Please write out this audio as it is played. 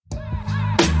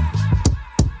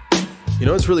You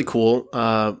know, it's really cool.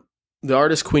 The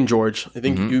artist Queen George, I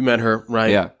think you met her,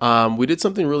 right? Yeah. We did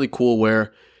something really cool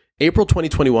where April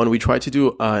 2021, we tried to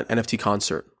do an NFT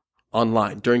concert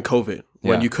online during COVID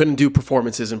when you couldn't do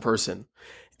performances in person.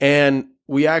 And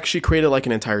we actually created like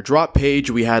an entire drop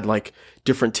page. We had like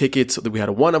different tickets. We had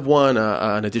a one of one,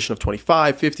 an edition of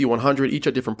 25, 50, 100, each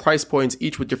at different price points,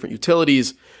 each with different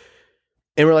utilities.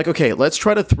 And we're like, okay, let's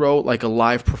try to throw like a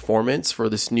live performance for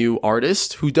this new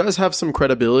artist who does have some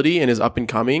credibility and is up and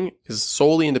coming, is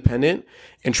solely independent,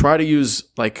 and try to use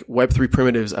like Web3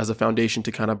 primitives as a foundation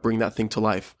to kind of bring that thing to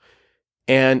life.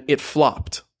 And it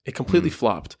flopped. It completely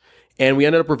flopped. And we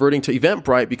ended up reverting to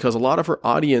Eventbrite because a lot of her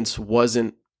audience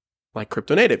wasn't like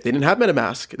crypto native. They didn't have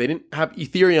MetaMask. They didn't have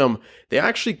Ethereum. They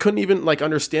actually couldn't even like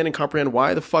understand and comprehend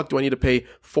why the fuck do I need to pay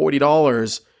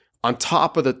 $40 on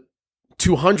top of the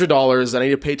 $200 that I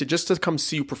need to pay to come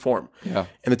see you perform. Yeah.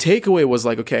 And the takeaway was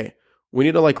like, okay, we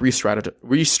need to like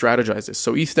re-strategize this.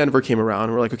 So ETHDenver came around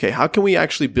and we're like, okay, how can we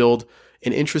actually build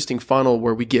an interesting funnel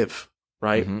where we give,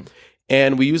 right?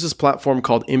 And we use this platform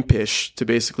called Impish to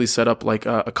basically set up like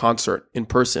a concert in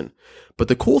person. But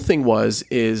the cool thing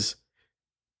is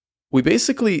we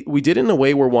did it in a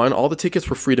way where one, all the tickets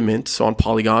were free to mint. So on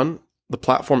Polygon, the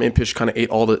platform Impish kind of ate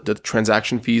all the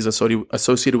transaction fees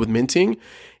associated with minting.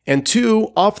 And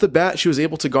two, off the bat, she was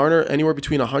able to garner anywhere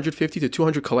between 150 to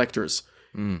 200 collectors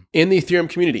in the Ethereum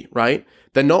community, right?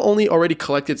 That not only already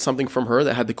collected something from her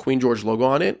that had the Queen George logo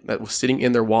on it that was sitting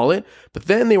in their wallet, but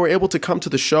then they were able to come to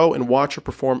the show and watch her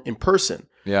perform in person,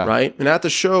 right? And at the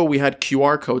show, we had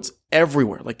QR codes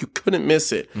everywhere. Like you couldn't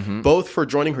miss it, both for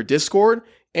joining her Discord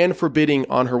and for bidding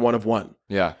on her one of one.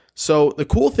 Yeah. So the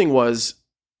cool thing was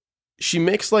she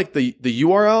mixed like the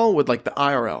URL with like the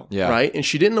IRL, right? And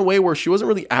she did it in a way where she wasn't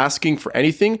really asking for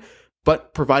anything,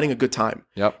 but providing a good time.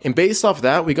 Yep. And based off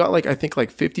that, we got like, I think like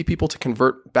 50 people to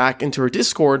convert back into her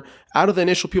Discord out of the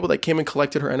initial people that came and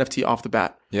collected her NFT off the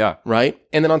bat. Yeah. Right.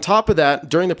 And then on top of that,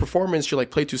 during the performance, she like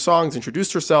played 2 songs,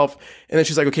 introduced herself. And then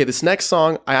she's like, okay, this next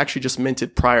song, I actually just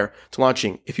minted prior to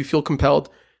launching. If you feel compelled,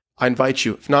 I invite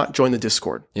you. If not, join the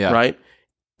Discord. Yeah. Right.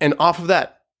 And off of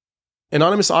that,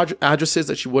 anonymous addresses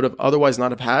that she would have otherwise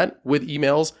not have had with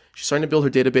emails, she's starting to build her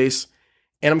database.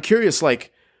 And I'm curious,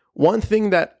 like, one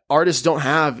thing that artists don't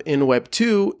have in Web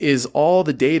 2 is all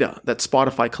the data that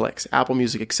Spotify collects, Apple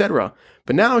Music, etc.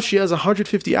 But now she has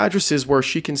 150 addresses where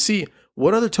she can see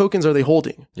what other tokens are they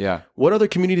holding? Yeah. What other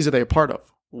communities are they a part of?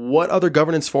 What other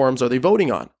governance forums are they voting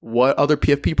on? What other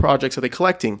PFP projects are they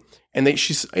collecting? And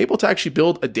she's able to actually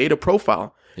build a data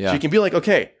profile. Yeah. She can be like,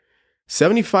 okay,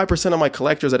 75% of my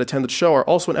collectors that attend the show are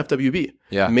also in FWB.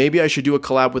 Yeah. Maybe I should do a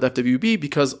collab with FWB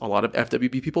because a lot of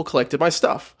FWB people collected my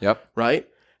stuff. Yep. Right?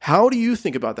 How do you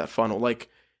think about that funnel? Like,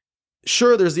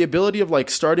 sure, there's the ability of like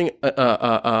starting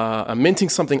minting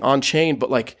something on chain,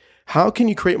 but like, how can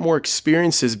you create more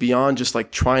experiences beyond just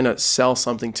like trying to sell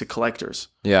something to collectors?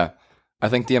 Yeah. I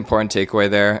think the important takeaway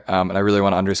there, and I really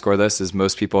want to underscore this, is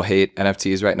most people hate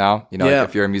NFTs right now. You know, like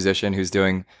if you're a musician who's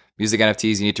doing music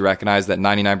NFTs, you need to recognize that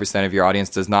 99% of your audience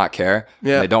does not care.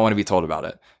 Yeah. They don't want to be told about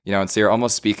it. You know, and so you're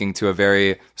almost speaking to a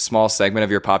very small segment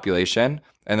of your population.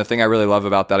 And the thing I really love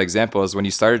about that example is when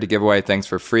you started to give away things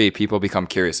for free, people become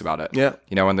curious about it. Yeah.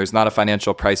 You know, when there's not a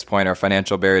financial price point or a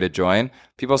financial barrier to join,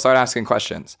 people start asking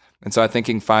questions. And so I think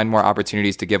you can find more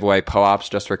opportunities to give away POAPs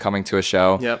just for coming to a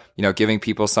show. Yep. You know, giving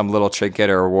people some little trinket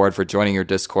or reward for joining your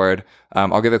Discord.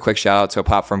 I'll give a quick shout out to a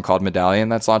platform called Medallion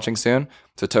that's launching soon.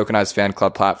 It's a tokenized fan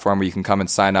club platform where you can come and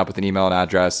sign up with an email and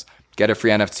address, get a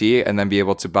free NFT, and then be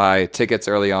able to buy tickets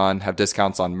early on, have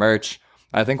discounts on merch.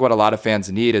 I think what a lot of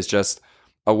fans need is just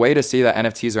a way to see that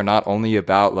NFTs are not only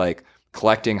about like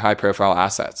collecting high profile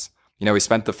assets. You know, we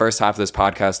spent the first half of this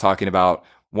podcast talking about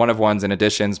one of ones and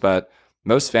editions, but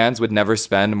most fans would never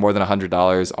spend more than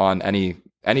 $100 on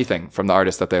anything from the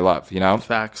artist that they love, you know?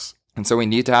 Facts. And so we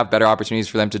need to have better opportunities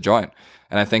for them to join.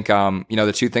 And I think, you know,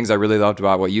 the 2 things I really loved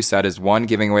about what you said is 1,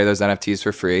 giving away those NFTs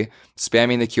for free,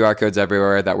 spamming the QR codes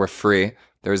everywhere that were free.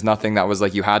 There was nothing that was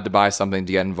like you had to buy something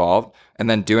to get involved. And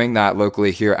then doing that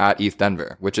locally here at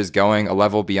ETHDenver, which is going a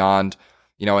level beyond,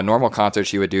 you know, a normal concert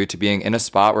she would do to being in a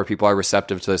spot where people are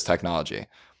receptive to this technology.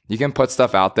 You can put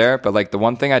stuff out there, but like the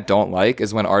one thing I don't like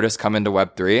is when artists come into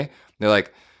Web3, they're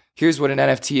like, here's what an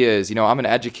NFT is. You know, I'm going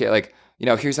to educate, like, you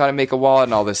know, here's how to make a wallet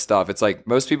and all this stuff. It's like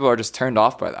most people are just turned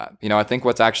off by that. You know, I think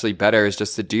what's actually better is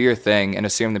just to do your thing and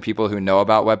assume the people who know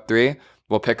about Web3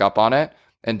 will pick up on it.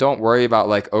 And don't worry about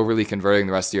like overly converting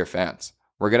the rest of your fans.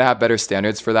 We're going to have better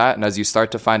standards for that. And as you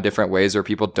start to find different ways where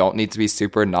people don't need to be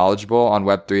super knowledgeable on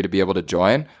Web3 to be able to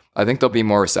join, I think they'll be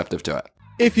more receptive to it.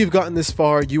 If you've gotten this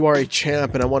far, you are a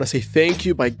champ, and I want to say thank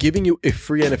you by giving you a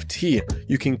free NFT.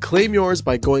 You can claim yours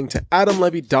by going to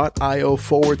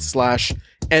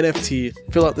adamlevy.io/NFT,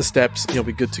 fill out the steps, and you'll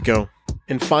be good to go.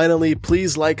 And finally,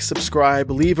 please like,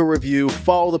 subscribe, leave a review,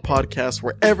 follow the podcast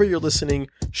wherever you're listening.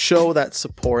 Show that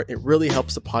support. It really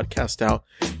helps the podcast out.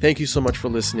 Thank you so much for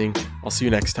listening. I'll see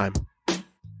you next time.